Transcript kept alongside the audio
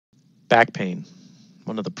Back pain,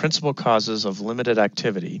 one of the principal causes of limited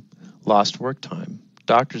activity, lost work time,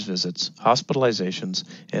 doctor's visits, hospitalizations,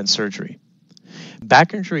 and surgery.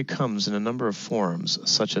 Back injury comes in a number of forms,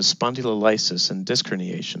 such as spondylolysis and disc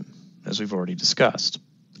herniation, as we've already discussed.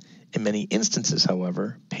 In many instances,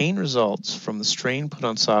 however, pain results from the strain put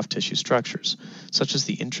on soft tissue structures, such as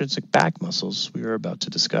the intrinsic back muscles we are about to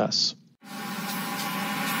discuss.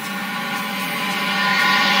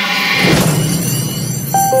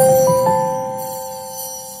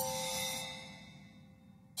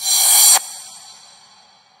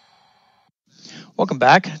 Welcome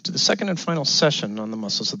back to the second and final session on the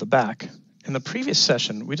muscles of the back. In the previous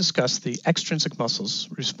session, we discussed the extrinsic muscles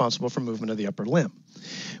responsible for movement of the upper limb.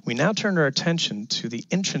 We now turn our attention to the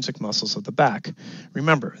intrinsic muscles of the back.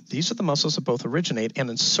 Remember, these are the muscles that both originate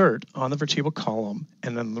and insert on the vertebral column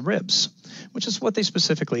and on the ribs, which is what they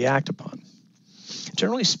specifically act upon.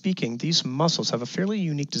 Generally speaking, these muscles have a fairly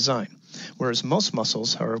unique design. Whereas most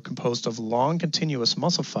muscles are composed of long continuous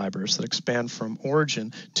muscle fibers that expand from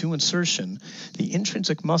origin to insertion, the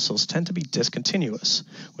intrinsic muscles tend to be discontinuous,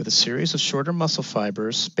 with a series of shorter muscle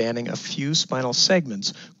fibers spanning a few spinal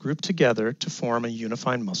segments grouped together to form a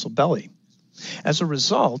unified muscle belly. As a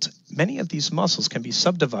result, many of these muscles can be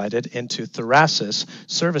subdivided into thoracis,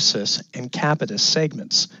 cervicis, and capitis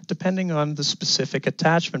segments, depending on the specific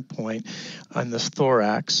attachment point on the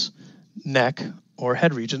thorax, neck, or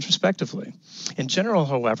head regions respectively. In general,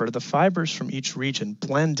 however, the fibers from each region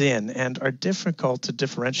blend in and are difficult to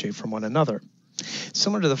differentiate from one another.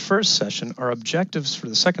 Similar to the first session, our objectives for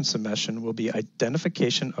the second session will be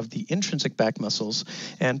identification of the intrinsic back muscles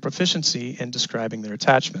and proficiency in describing their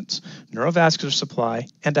attachments, neurovascular supply,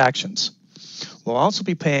 and actions. We'll also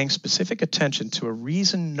be paying specific attention to a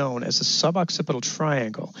region known as the Suboccipital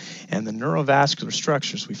Triangle and the neurovascular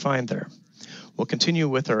structures we find there. We'll continue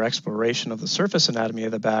with our exploration of the surface anatomy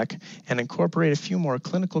of the back and incorporate a few more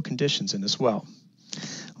clinical conditions in as well.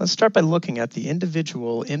 Let's start by looking at the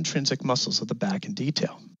individual intrinsic muscles of the back in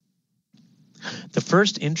detail. The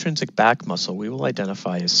first intrinsic back muscle we will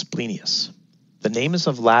identify is Splenius. The name is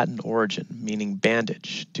of Latin origin, meaning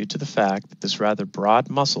bandage, due to the fact that this rather broad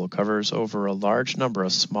muscle covers over a large number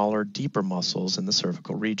of smaller, deeper muscles in the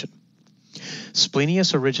cervical region.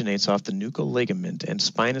 Splenius originates off the nuchal ligament and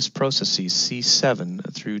spinous processes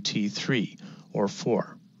C7 through T3, or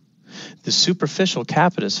 4. The superficial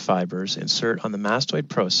capitis fibers insert on the mastoid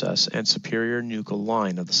process and superior nuchal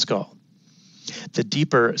line of the skull. The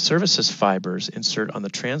deeper cervicis fibers insert on the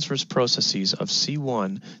transverse processes of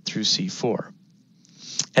C1 through C4.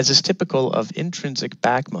 As is typical of intrinsic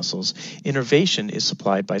back muscles, innervation is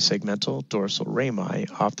supplied by segmental dorsal rami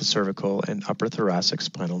off the cervical and upper thoracic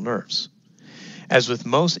spinal nerves. As with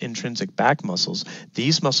most intrinsic back muscles,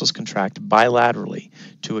 these muscles contract bilaterally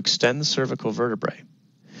to extend the cervical vertebrae.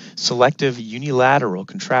 Selective unilateral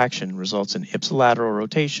contraction results in ipsilateral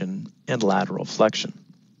rotation and lateral flexion.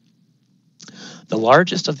 The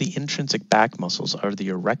largest of the intrinsic back muscles are the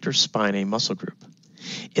Erector Spinae muscle group.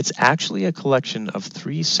 It's actually a collection of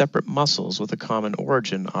 3 separate muscles with a common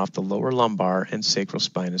origin off the lower lumbar and sacral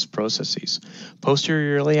spinous processes,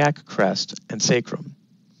 posterior iliac crest, and sacrum.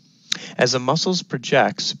 As the muscles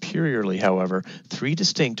project superiorly, however, 3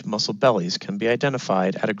 distinct muscle bellies can be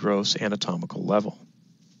identified at a gross anatomical level.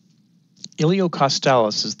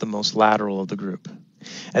 Iliocostalis is the most lateral of the group.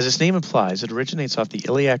 As its name implies, it originates off the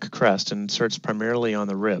iliac crest and inserts primarily on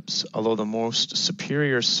the ribs, although the most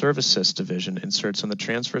superior cervicis division inserts on the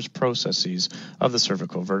transverse processes of the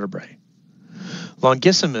cervical vertebrae.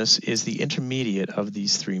 Longissimus is the intermediate of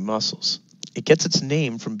these 3 muscles. It gets its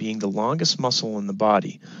name from being the longest muscle in the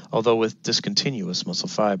body, although with discontinuous muscle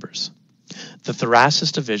fibers. The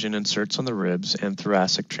thoracis division inserts on the ribs and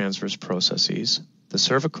thoracic transverse processes. The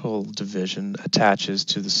cervical division attaches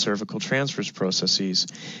to the cervical transverse processes,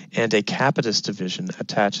 and a capitis division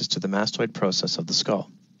attaches to the mastoid process of the skull.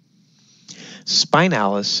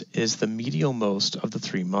 Spinalis is the medialmost of the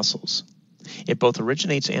 3 muscles. It both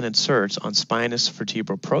originates and inserts on spinous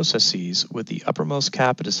vertebral processes, with the uppermost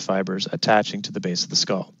capitis fibers attaching to the base of the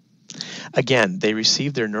skull. Again, they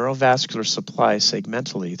receive their neurovascular supply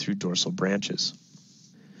segmentally through dorsal branches.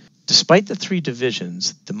 Despite the 3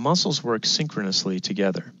 divisions, the muscles work synchronously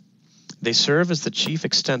together. They serve as the chief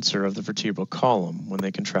extensor of the vertebral column when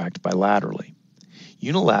they contract bilaterally.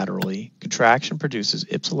 Unilaterally, contraction produces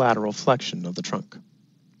ipsilateral flexion of the trunk.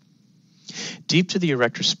 Deep to the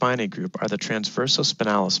Erector Spinae group are the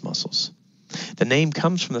Transversospinalis muscles. The name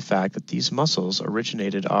comes from the fact that these muscles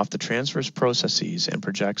originated off the transverse processes and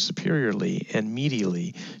project superiorly and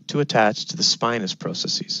medially to attach to the spinous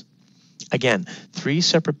processes. Again, 3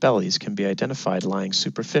 separate bellies can be identified lying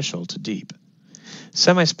superficial to deep.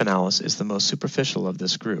 Semispinalis is the most superficial of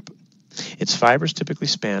this group. Its fibers typically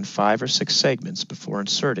span 5 or 6 segments before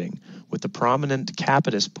inserting, with the prominent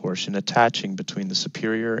capitis portion attaching between the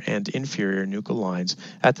superior and inferior nuchal lines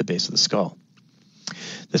at the base of the skull.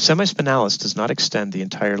 The semispinalis does not extend the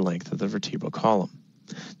entire length of the vertebral column.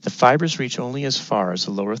 The fibers reach only as far as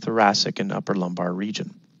the lower thoracic and upper lumbar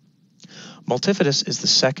region. Multifidus is the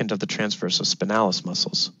second of the transversospinalis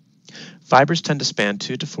muscles. Fibers tend to span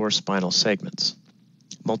 2 to 4 spinal segments.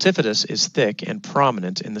 Multifidus is thick and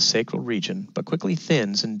prominent in the sacral region, but quickly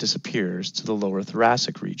thins and disappears to the lower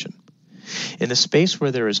thoracic region. In the space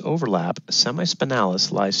where there is overlap,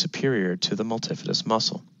 semispinalis lies superior to the multifidus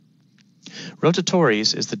muscle.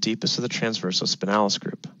 Rotatories is the deepest of the transversospinalis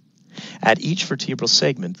group. At each vertebral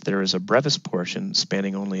segment, there is a brevis portion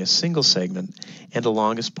spanning only a single segment and a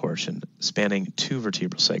longest portion spanning 2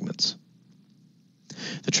 vertebral segments.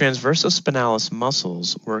 The transversospinalis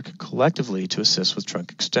muscles work collectively to assist with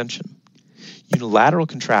trunk extension. Unilateral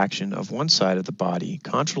contraction of one side of the body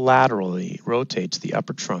contralaterally rotates the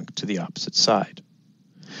upper trunk to the opposite side.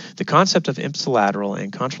 The concept of ipsilateral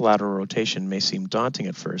and contralateral rotation may seem daunting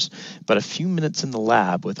at first, but a few minutes in the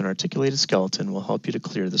lab with an articulated skeleton will help you to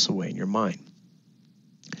clear this away in your mind.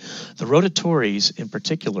 The rotatories in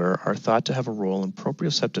particular are thought to have a role in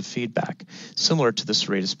proprioceptive feedback, similar to the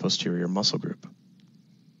serratus posterior muscle group.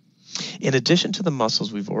 In addition to the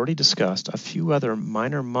muscles we've already discussed, a few other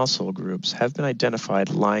minor muscle groups have been identified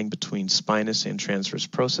lying between spinous and transverse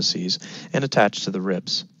processes and attached to the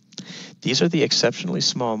ribs. These are the exceptionally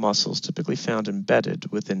small muscles typically found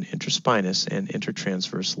embedded within interspinous and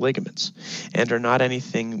intertransverse ligaments, and are not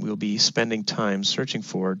anything we'll be spending time searching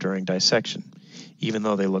for during dissection, even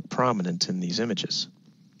though they look prominent in these images.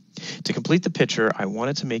 To complete the picture, I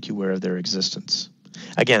wanted to make you aware of their existence.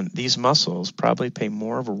 Again, these muscles probably play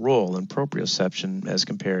more of a role in proprioception as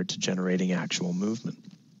compared to generating actual movement.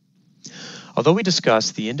 Although we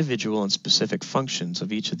discussed the individual and specific functions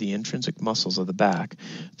of each of the intrinsic muscles of the back,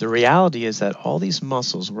 the reality is that all these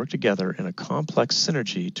muscles work together in a complex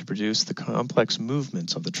synergy to produce the complex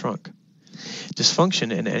movements of the trunk.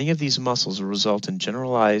 Dysfunction in any of these muscles will result in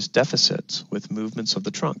generalized deficits with movements of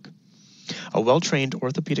the trunk. A well-trained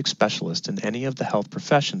orthopedic specialist in any of the health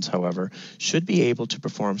professions, however, should be able to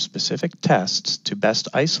perform specific tests to best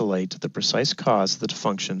isolate the precise cause of the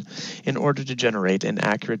dysfunction in order to generate an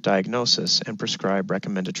accurate diagnosis and prescribe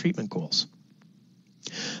recommended treatment goals.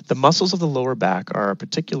 The muscles of the lower back are a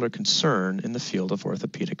particular concern in the field of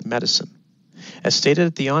orthopedic medicine. As stated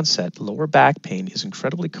at the onset, lower back pain is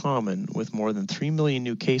incredibly common, with more than 3 million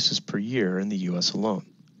new cases per year in the U.S. alone.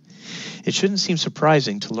 It shouldn't seem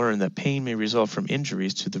surprising to learn that pain may result from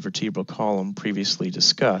injuries to the vertebral column previously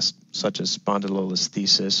discussed, such as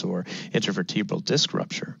spondylolisthesis or intervertebral disc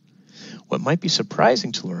rupture. What might be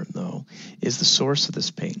surprising to learn, though, is the source of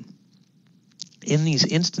this pain. In these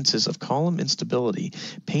instances of column instability,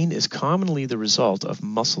 pain is commonly the result of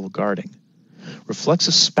muscle guarding.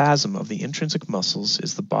 Reflexive spasm of the intrinsic muscles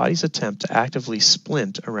is the body's attempt to actively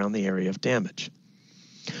splint around the area of damage.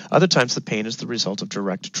 Other times the pain is the result of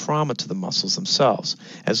direct trauma to the muscles themselves,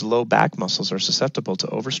 as low back muscles are susceptible to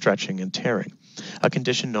overstretching and tearing, a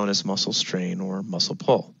condition known as muscle strain or muscle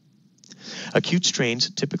pull. Acute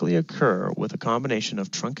strains typically occur with a combination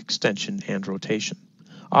of trunk extension and rotation,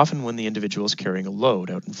 often when the individual is carrying a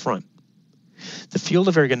load out in front. The field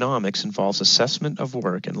of ergonomics involves assessment of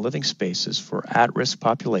work and living spaces for at-risk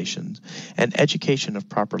populations and education of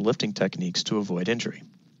proper lifting techniques to avoid injury.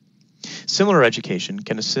 Similar education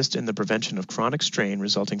can assist in the prevention of chronic strain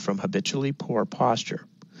resulting from habitually poor posture.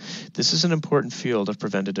 This is an important field of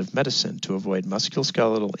preventative medicine to avoid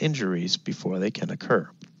musculoskeletal injuries before they can occur.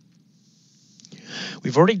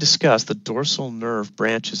 We've already discussed the dorsal nerve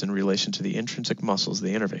branches in relation to the intrinsic muscles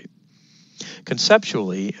they innervate.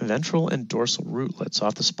 Conceptually, ventral and dorsal rootlets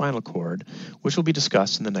off the spinal cord, which will be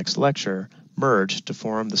discussed in the next lecture, merge to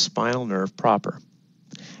form the spinal nerve proper.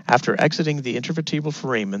 After exiting the intervertebral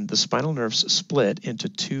foramen, the spinal nerves split into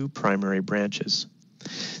 2 primary branches.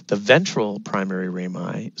 The ventral primary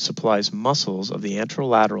rami supplies muscles of the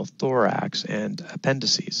anterolateral thorax and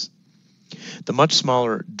appendices. The much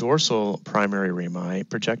smaller dorsal primary rami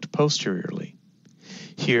project posteriorly.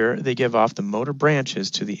 Here, they give off the motor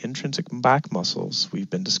branches to the intrinsic back muscles we've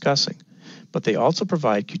been discussing, but they also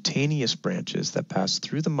provide cutaneous branches that pass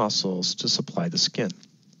through the muscles to supply the skin.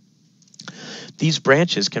 These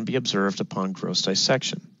branches can be observed upon gross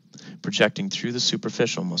dissection, projecting through the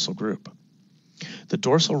superficial muscle group. The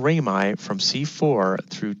dorsal rami from C4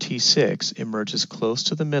 through T6 emerges close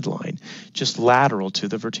to the midline, just lateral to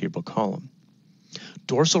the vertebral column.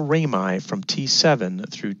 Dorsal rami from T7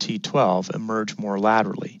 through T12 emerge more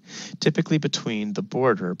laterally, typically between the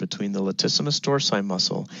border between the latissimus dorsi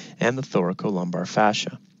muscle and the thoracolumbar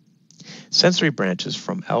fascia. Sensory branches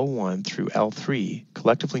from L1 through L3,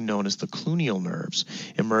 collectively known as the cluneal nerves,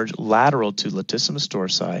 emerge lateral to latissimus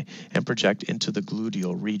dorsi and project into the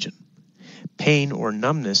gluteal region. Pain or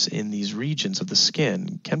numbness in these regions of the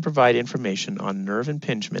skin can provide information on nerve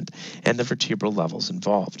impingement and the vertebral levels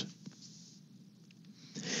involved.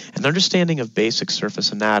 An understanding of basic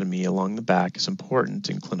surface anatomy along the back is important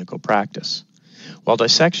in clinical practice. While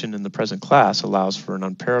dissection in the present class allows for an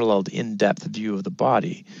unparalleled in-depth view of the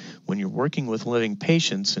body, when you're working with living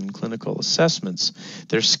patients in clinical assessments,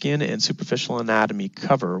 their skin and superficial anatomy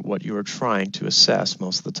cover what you are trying to assess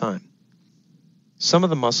most of the time. Some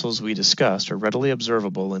of the muscles we discussed are readily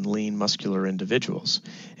observable in lean muscular individuals,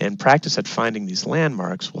 and practice at finding these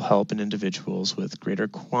landmarks will help in individuals with greater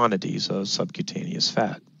quantities of subcutaneous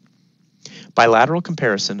fat. Bilateral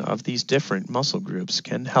comparison of these different muscle groups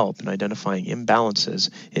can help in identifying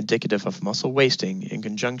imbalances indicative of muscle wasting in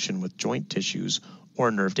conjunction with joint tissues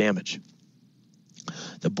or nerve damage.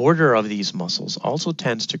 The border of these muscles also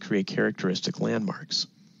tends to create characteristic landmarks.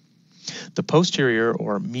 The posterior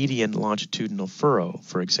or median longitudinal furrow,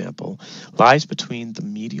 for example, lies between the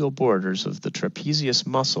medial borders of the trapezius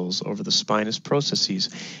muscles over the spinous processes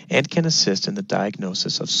and can assist in the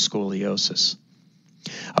diagnosis of scoliosis.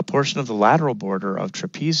 A portion of the lateral border of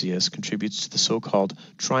trapezius contributes to the so-called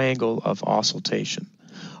triangle of auscultation,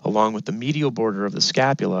 along with the medial border of the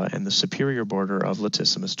scapula and the superior border of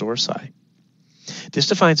latissimus dorsi. This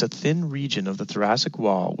defines a thin region of the thoracic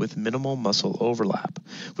wall with minimal muscle overlap,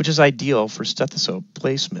 which is ideal for stethoscope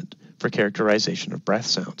placement for characterization of breath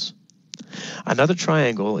sounds. Another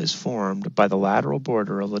triangle is formed by the lateral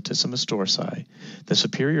border of latissimus dorsi, the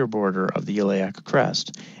superior border of the iliac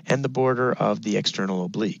crest, and the border of the external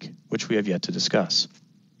oblique, which we have yet to discuss.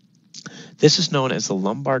 This is known as the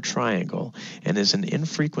lumbar triangle and is an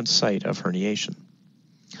infrequent site of herniation.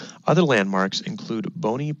 Other landmarks include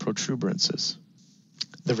bony protuberances.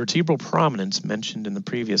 The vertebral prominence mentioned in the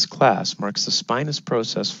previous class marks the spinous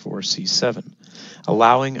process for C7,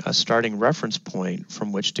 allowing a starting reference point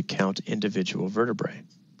from which to count individual vertebrae.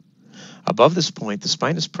 Above this point, the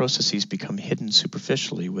spinous processes become hidden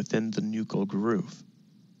superficially within the nuchal groove.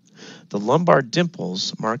 The lumbar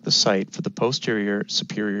dimples mark the site for the posterior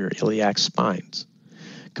superior iliac spines.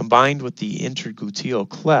 Combined with the intergluteal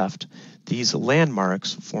cleft, these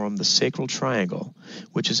landmarks form the sacral triangle,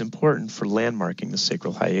 which is important for landmarking the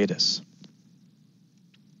sacral hiatus.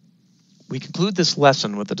 We conclude this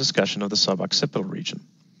lesson with a discussion of the suboccipital region.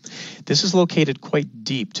 This is located quite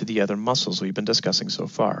deep to the other muscles we've been discussing so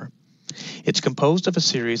far. It's composed of a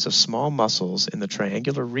series of small muscles in the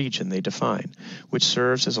triangular region they define, which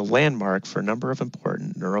serves as a landmark for a number of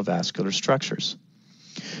important neurovascular structures.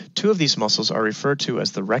 Two of these muscles are referred to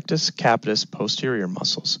as the rectus capitis posterior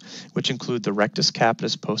muscles, which include the rectus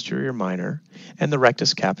capitis posterior minor and the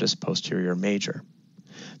rectus capitis posterior major.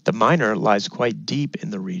 The minor lies quite deep in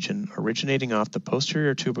the region, originating off the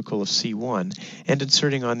posterior tubercle of C1 and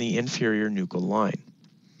inserting on the inferior nuchal line.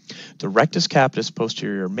 The rectus capitis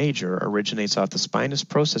posterior major originates off the spinous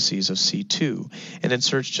processes of C2 and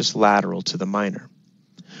inserts just lateral to the minor.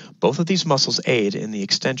 Both of these muscles aid in the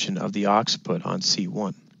extension of the occiput on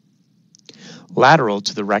C1. Lateral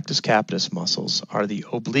to the rectus capitis muscles are the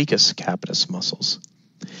obliquus capitis muscles.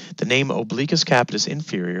 The name obliquus capitis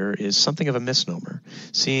inferior is something of a misnomer,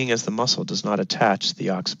 seeing as the muscle does not attach to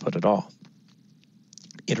the occiput at all.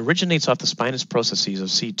 It originates off the spinous processes of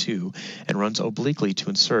C2 and runs obliquely to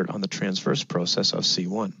insert on the transverse process of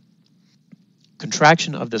C1.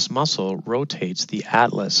 Contraction of this muscle rotates the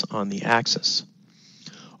atlas on the axis.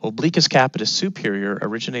 Obliquus capitis superior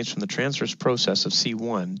originates from the transverse process of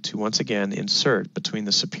C1 to once again insert between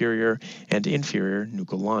the superior and inferior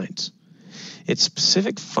nuchal lines. Its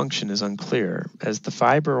specific function is unclear, as the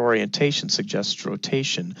fiber orientation suggests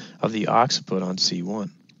rotation of the occiput on C1,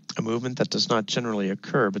 a movement that does not generally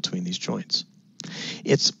occur between these joints.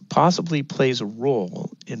 It possibly plays a role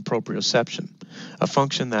in proprioception, a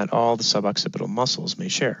function that all the suboccipital muscles may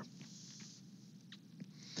share.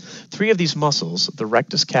 Three of these muscles, the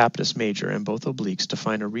rectus capitis major and both obliques,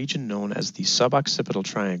 define a region known as the suboccipital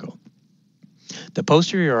triangle. The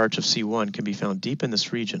posterior arch of C1 can be found deep in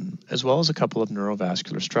this region, as well as a couple of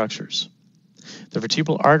neurovascular structures. The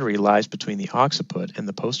vertebral artery lies between the occiput and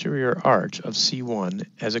the posterior arch of C1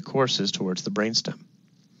 as it courses towards the brainstem.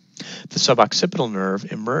 The suboccipital nerve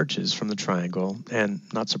emerges from the triangle and,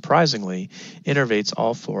 not surprisingly, innervates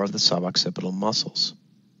all four of the suboccipital muscles.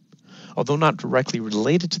 Although not directly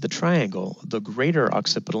related to the triangle, the greater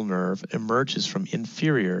occipital nerve emerges from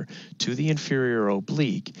inferior to the inferior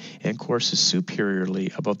oblique and courses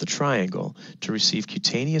superiorly above the triangle to receive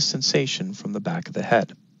cutaneous sensation from the back of the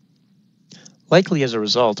head. Likely as a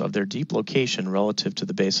result of their deep location relative to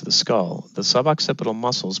the base of the skull, the suboccipital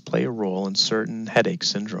muscles play a role in certain headache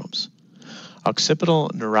syndromes.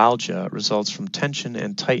 Occipital neuralgia results from tension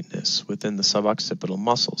and tightness within the suboccipital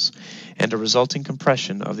muscles and a resulting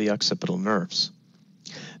compression of the occipital nerves.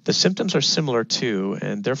 The symptoms are similar to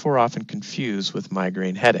and therefore often confused with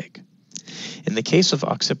migraine headache. In the case of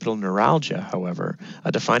occipital neuralgia, however,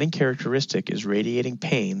 a defining characteristic is radiating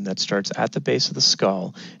pain that starts at the base of the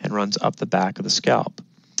skull and runs up the back of the scalp,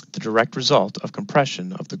 the direct result of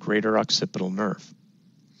compression of the greater occipital nerve.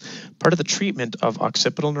 Part of the treatment of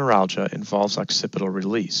occipital neuralgia involves occipital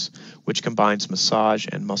release, which combines massage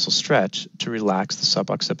and muscle stretch to relax the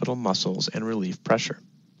suboccipital muscles and relieve pressure.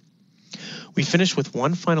 We finish with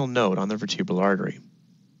one final note on the vertebral artery.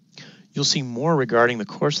 You'll see more regarding the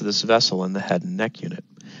course of this vessel in the head and neck unit.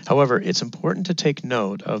 However, it's important to take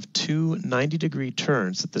note of two 90-degree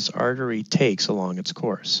turns that this artery takes along its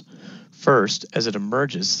course. First, as it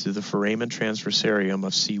emerges through the foramen transversarium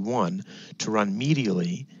of C1 to run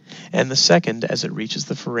medially, and the second as it reaches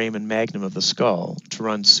the foramen magnum of the skull to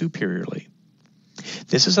run superiorly.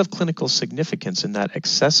 This is of clinical significance in that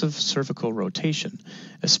excessive cervical rotation,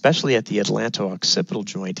 especially at the atlanto-occipital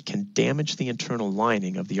joint, can damage the internal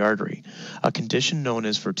lining of the artery, a condition known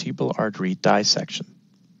as vertebral artery dissection.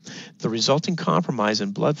 The resulting compromise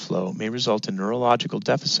in blood flow may result in neurological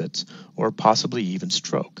deficits or possibly even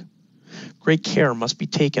stroke. Great care must be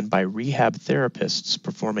taken by rehab therapists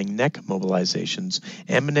performing neck mobilizations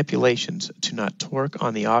and manipulations to not torque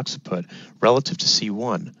on the occiput relative to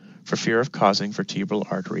C1 for fear of causing vertebral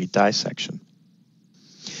artery dissection.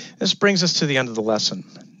 This brings us to the end of the lesson.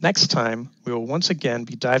 Next time, we will once again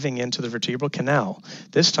be diving into the vertebral canal,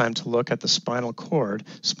 this time to look at the spinal cord,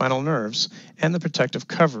 spinal nerves, and the protective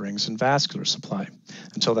coverings and vascular supply.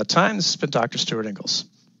 Until that time, this has been Dr. Stuart Inglis.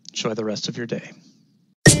 Enjoy the rest of your day.